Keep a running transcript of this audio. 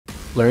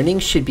Learning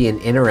should be an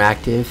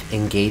interactive,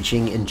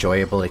 engaging,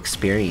 enjoyable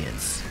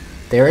experience.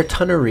 There are a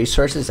ton of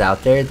resources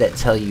out there that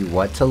tell you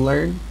what to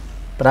learn,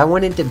 but I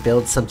wanted to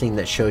build something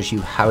that shows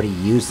you how to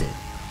use it.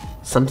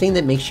 Something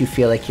that makes you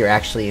feel like you're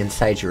actually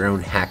inside your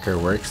own hacker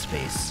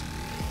workspace.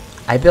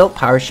 I built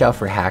PowerShell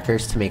for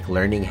Hackers to make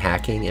learning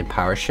hacking in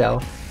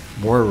PowerShell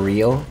more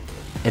real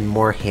and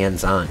more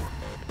hands-on.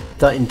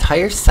 The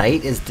entire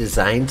site is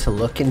designed to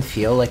look and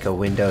feel like a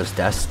Windows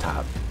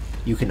desktop.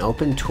 You can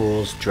open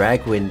tools,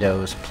 drag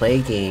windows,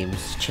 play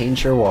games,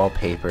 change your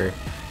wallpaper.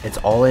 It's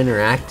all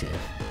interactive.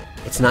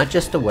 It's not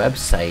just a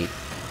website,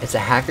 it's a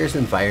hacker's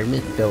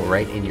environment built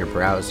right in your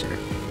browser.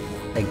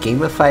 A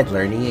gamified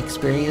learning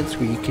experience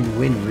where you can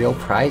win real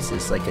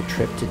prizes like a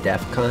trip to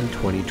DEFCON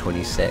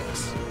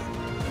 2026.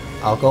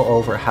 I'll go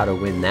over how to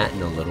win that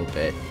in a little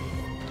bit.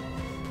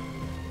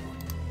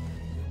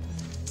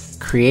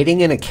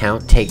 Creating an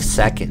account takes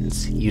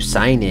seconds. You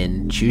sign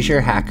in, choose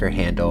your hacker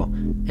handle,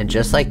 and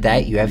just like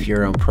that you have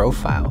your own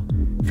profile.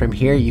 From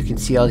here you can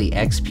see all the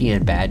XP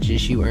and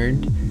badges you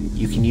earned.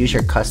 You can use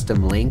your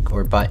custom link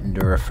or button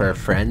to refer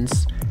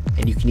friends,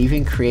 and you can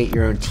even create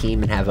your own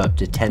team and have up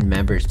to 10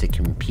 members to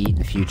compete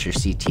in future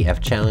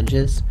CTF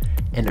challenges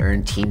and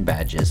earn team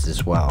badges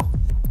as well.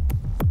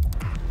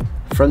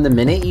 From the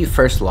minute you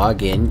first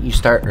log in, you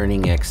start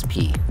earning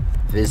XP.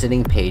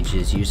 Visiting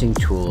pages, using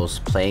tools,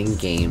 playing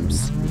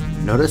games.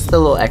 Notice the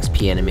little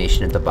XP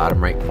animation at the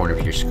bottom right corner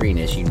of your screen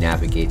as you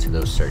navigate to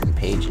those certain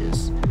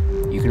pages.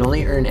 You can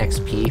only earn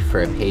XP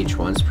for a page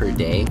once per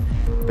day,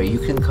 but you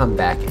can come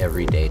back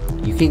every day.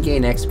 You can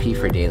gain XP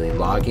for daily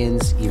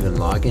logins, even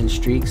login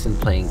streaks, and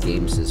playing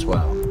games as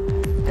well.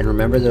 And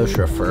remember those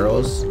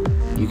referrals?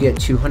 You get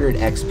 200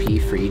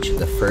 XP for each of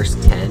the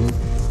first 10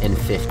 and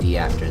 50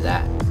 after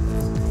that.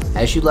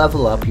 As you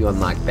level up, you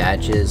unlock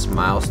badges,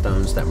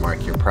 milestones that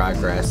mark your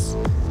progress,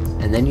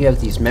 and then you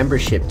have these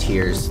membership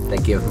tiers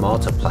that give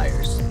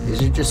multipliers.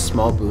 These are just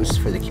small boosts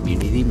for the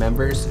community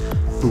members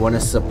who want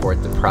to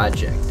support the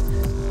project.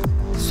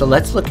 So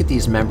let's look at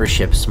these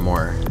memberships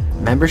more.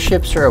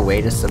 Memberships are a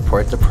way to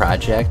support the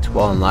project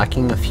while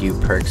unlocking a few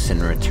perks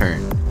in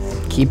return.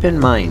 Keep in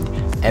mind,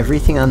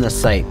 everything on the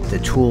site, the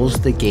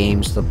tools, the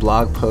games, the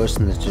blog posts,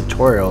 and the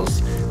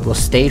tutorials will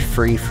stay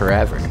free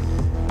forever.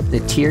 The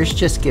tiers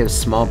just give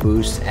small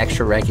boosts,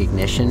 extra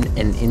recognition,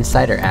 and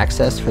insider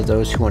access for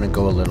those who want to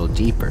go a little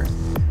deeper.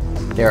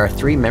 There are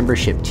 3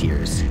 membership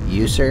tiers: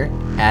 User,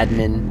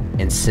 Admin,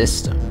 and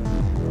System.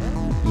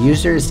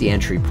 User is the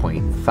entry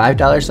point,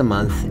 $5 a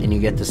month, and you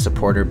get the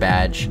supporter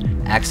badge,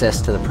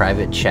 access to the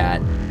private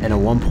chat, and a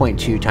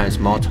 1.2 times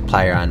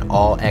multiplier on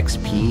all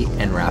XP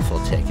and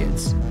raffle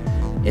tickets.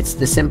 It's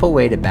the simple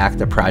way to back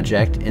the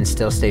project and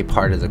still stay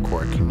part of the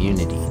core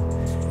community.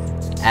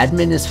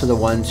 Admin is for the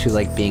ones who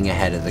like being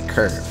ahead of the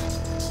curve.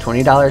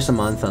 $20 a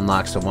month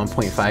unlocks a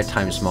 1.5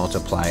 times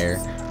multiplier,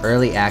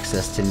 early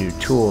access to new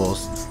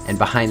tools, and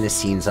behind the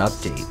scenes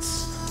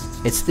updates.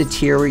 It's the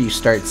tier where you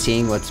start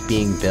seeing what's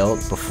being built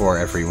before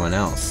everyone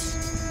else.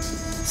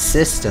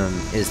 System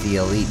is the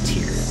elite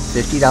tier,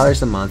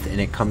 $50 a month,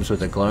 and it comes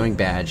with a glowing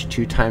badge,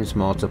 2 times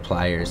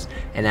multipliers,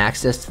 and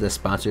access to the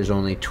sponsors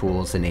only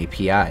tools and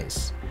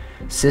APIs.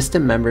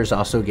 System members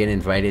also get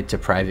invited to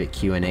private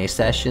Q&A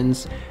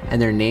sessions,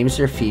 and their names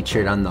are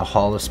featured on the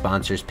Hall of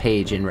Sponsors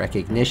page in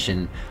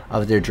recognition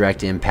of their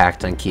direct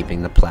impact on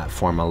keeping the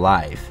platform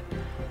alive.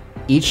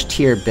 Each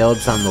tier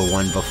builds on the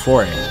one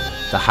before it.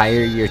 The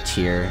higher your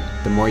tier,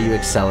 the more you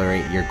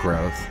accelerate your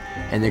growth,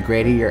 and the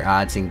greater your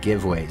odds in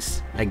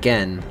giveaways,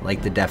 again,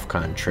 like the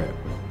DEFCON Trip.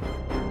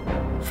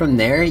 From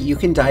there, you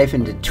can dive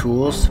into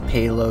tools,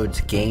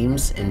 payloads,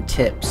 games, and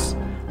tips.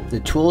 The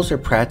tools are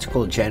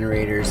practical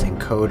generators,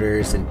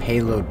 encoders, and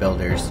payload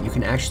builders you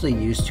can actually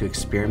use to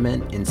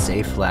experiment in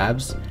safe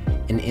labs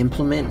and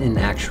implement in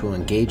actual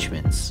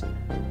engagements.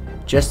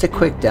 Just a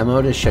quick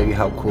demo to show you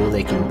how cool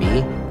they can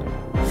be.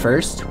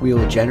 First, we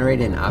will generate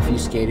an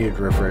obfuscated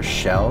reverse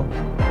shell.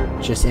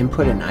 Just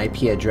input an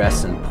IP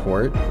address and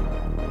port.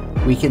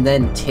 We can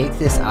then take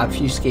this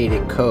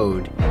obfuscated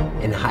code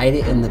and hide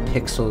it in the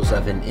pixels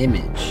of an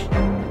image.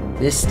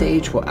 This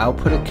stage will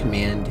output a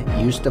command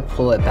used to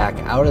pull it back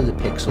out of the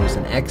pixels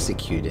and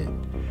execute it.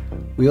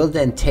 We will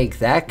then take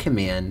that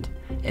command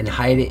and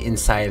hide it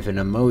inside of an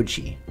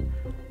emoji.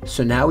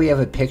 So now we have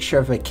a picture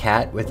of a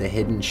cat with a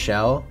hidden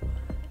shell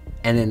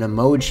and an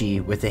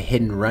emoji with a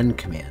hidden run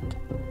command.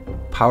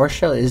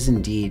 PowerShell is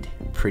indeed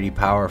pretty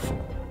powerful.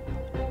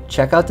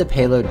 Check out the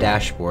payload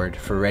dashboard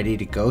for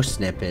ready-to-go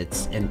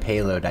snippets and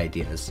payload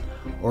ideas,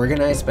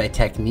 organized by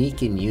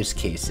technique and use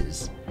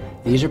cases.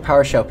 These are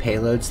PowerShell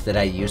payloads that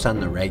I use on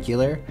the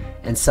regular,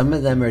 and some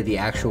of them are the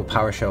actual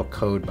PowerShell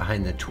code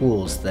behind the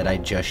tools that I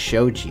just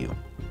showed you.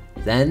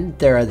 Then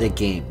there are the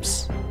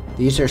games.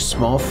 These are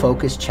small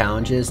focused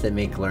challenges that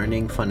make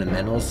learning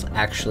fundamentals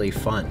actually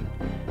fun.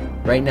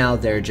 Right now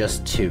there are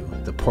just 2,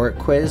 the port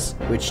quiz,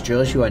 which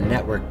drills you on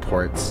network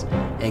ports,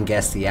 and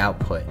guess the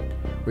output,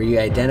 where you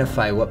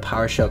identify what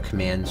PowerShell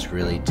commands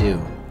really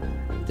do.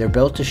 They're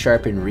built to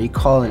sharpen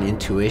recall and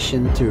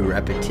intuition through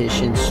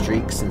repetition,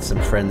 streaks, and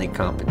some friendly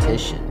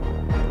competition.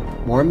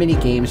 More mini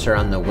games are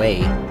on the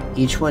way,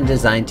 each one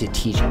designed to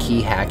teach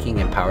key hacking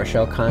and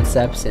PowerShell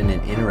concepts in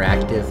an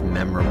interactive,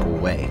 memorable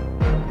way.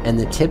 And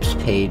the tips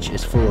page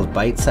is full of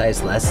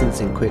bite-sized lessons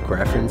and quick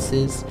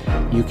references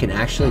you can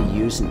actually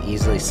use and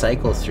easily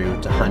cycle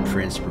through to hunt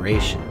for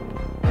inspiration.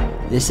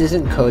 This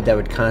isn't code that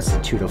would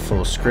constitute a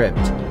full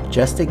script,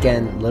 just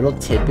again, little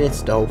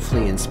tidbits to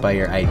hopefully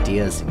inspire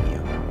ideas in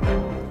you.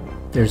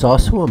 There's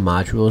also a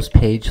modules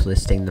page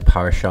listing the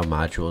PowerShell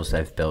modules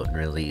I've built and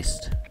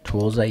released.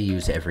 Tools I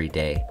use every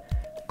day: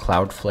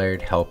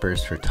 Cloudflare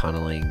helpers for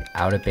tunneling,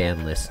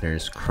 out-of-band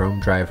listeners,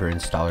 Chrome driver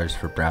installers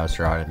for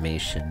browser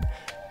automation,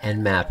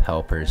 Nmap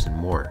helpers, and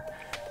more.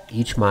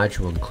 Each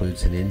module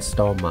includes an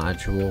install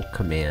module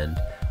command,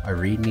 a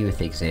README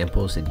with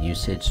examples and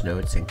usage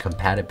notes, and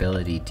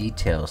compatibility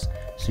details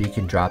so you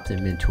can drop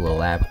them into a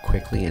lab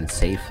quickly and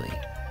safely.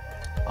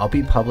 I'll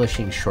be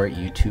publishing short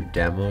YouTube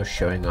demos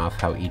showing off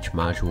how each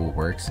module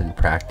works in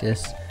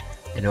practice,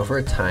 and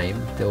over time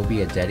there will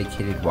be a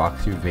dedicated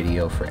walkthrough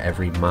video for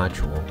every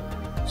module,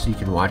 so you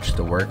can watch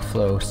the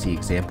workflow, see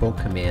example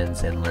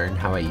commands, and learn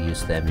how I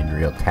use them in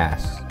real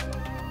tasks.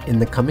 In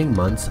the coming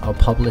months, I'll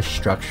publish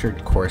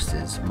structured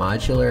courses,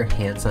 modular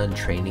hands-on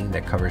training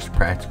that covers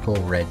practical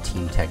red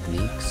team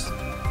techniques.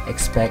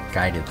 Expect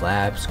guided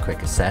labs,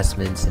 quick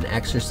assessments, and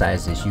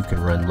exercises you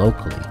can run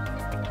locally.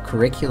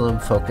 Curriculum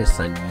focused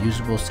on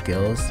usable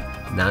skills,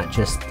 not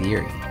just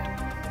theory.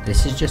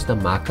 This is just a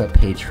mock-up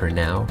page for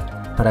now,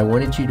 but I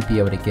wanted you to be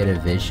able to get a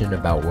vision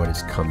about what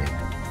is coming.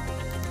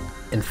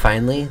 And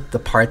finally, the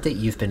part that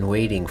you've been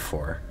waiting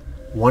for.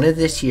 One of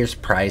this year's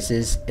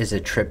prizes is a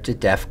trip to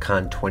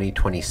DEFCON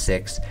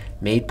 2026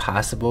 made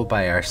possible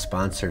by our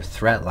sponsor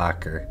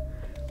ThreatLocker,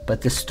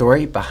 but the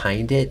story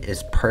behind it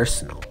is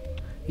personal.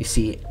 You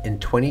see, in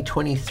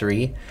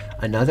 2023,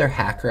 another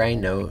hacker I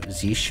know,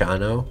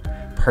 Zishano,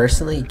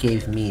 personally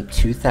gave me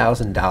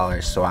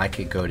 $2,000 so I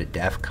could go to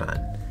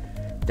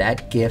DEFCON.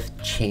 That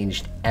gift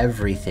changed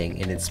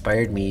everything and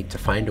inspired me to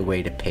find a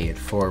way to pay it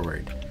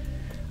forward.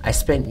 I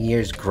spent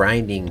years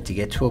grinding to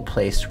get to a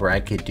place where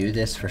I could do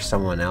this for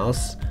someone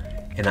else,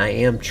 and I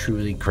am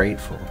truly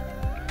grateful.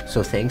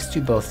 So thanks to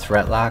both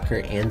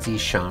ThreatLocker and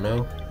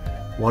Zishano,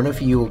 one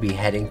of you will be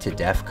heading to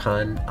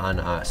DEFCON on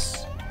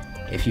us.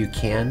 If you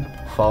can,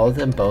 follow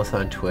them both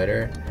on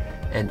Twitter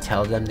and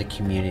tell them the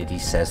community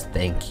says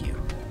thank you.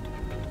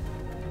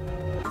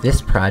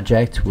 This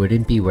project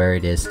wouldn't be where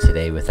it is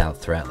today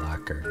without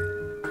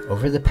ThreatLocker.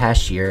 Over the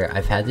past year,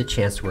 I've had the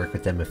chance to work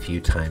with them a few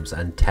times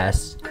on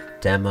tests,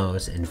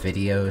 demos, and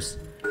videos,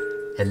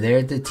 and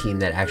they're the team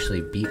that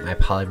actually beat my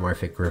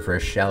polymorphic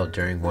reverse shell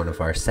during one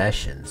of our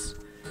sessions.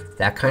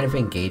 That kind of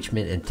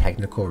engagement and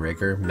technical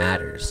rigor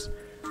matters.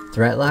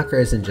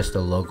 ThreatLocker isn't just a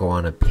logo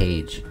on a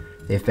page.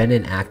 They've been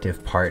an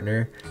active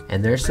partner,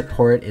 and their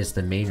support is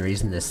the main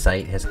reason this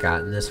site has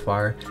gotten this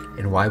far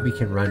and why we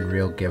can run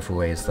real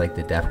giveaways like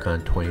the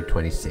DEFCON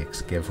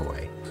 2026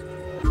 giveaway.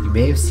 You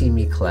may have seen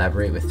me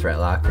collaborate with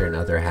ThreatLocker and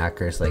other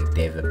hackers like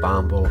David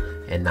Bombal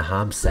and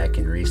Nahamsec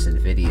in recent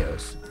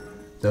videos.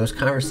 Those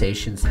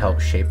conversations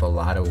help shape a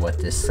lot of what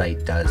this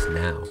site does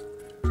now.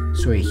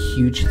 So a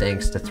huge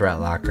thanks to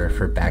ThreatLocker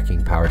for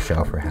backing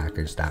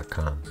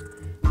PowerShellForHackers.com.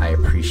 I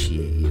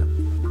appreciate you.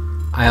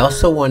 I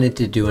also wanted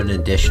to do an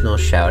additional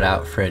shout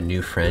out for a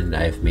new friend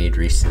I've made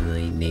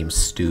recently named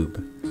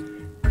Stube.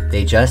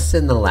 They just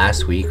in the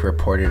last week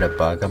reported a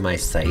bug on my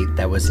site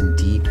that was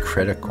indeed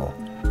critical.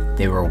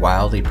 They were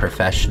wildly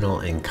professional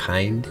and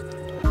kind,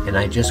 and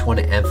I just want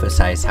to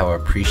emphasize how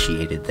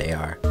appreciated they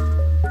are.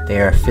 They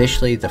are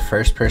officially the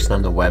first person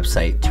on the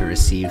website to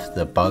receive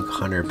the Bug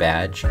Hunter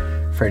badge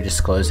for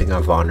disclosing a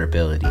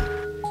vulnerability.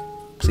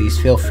 Please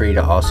feel free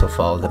to also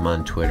follow them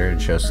on Twitter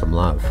and show some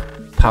love.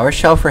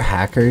 PowerShell for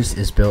Hackers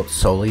is built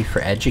solely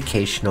for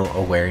educational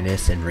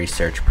awareness and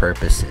research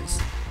purposes.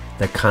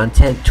 The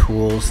content,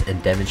 tools,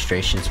 and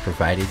demonstrations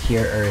provided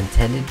here are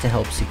intended to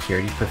help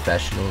security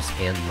professionals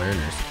and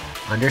learners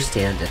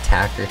understand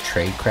attacker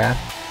tradecraft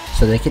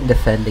so they can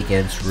defend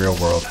against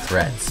real-world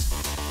threats.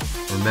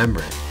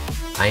 Remember,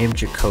 I am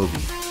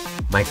Jakoby.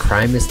 My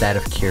crime is that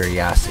of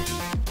curiosity.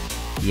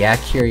 Yeah,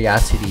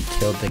 curiosity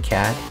killed the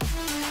cat,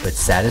 but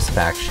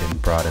satisfaction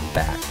brought him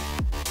back.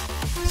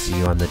 See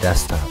you on the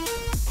desktop.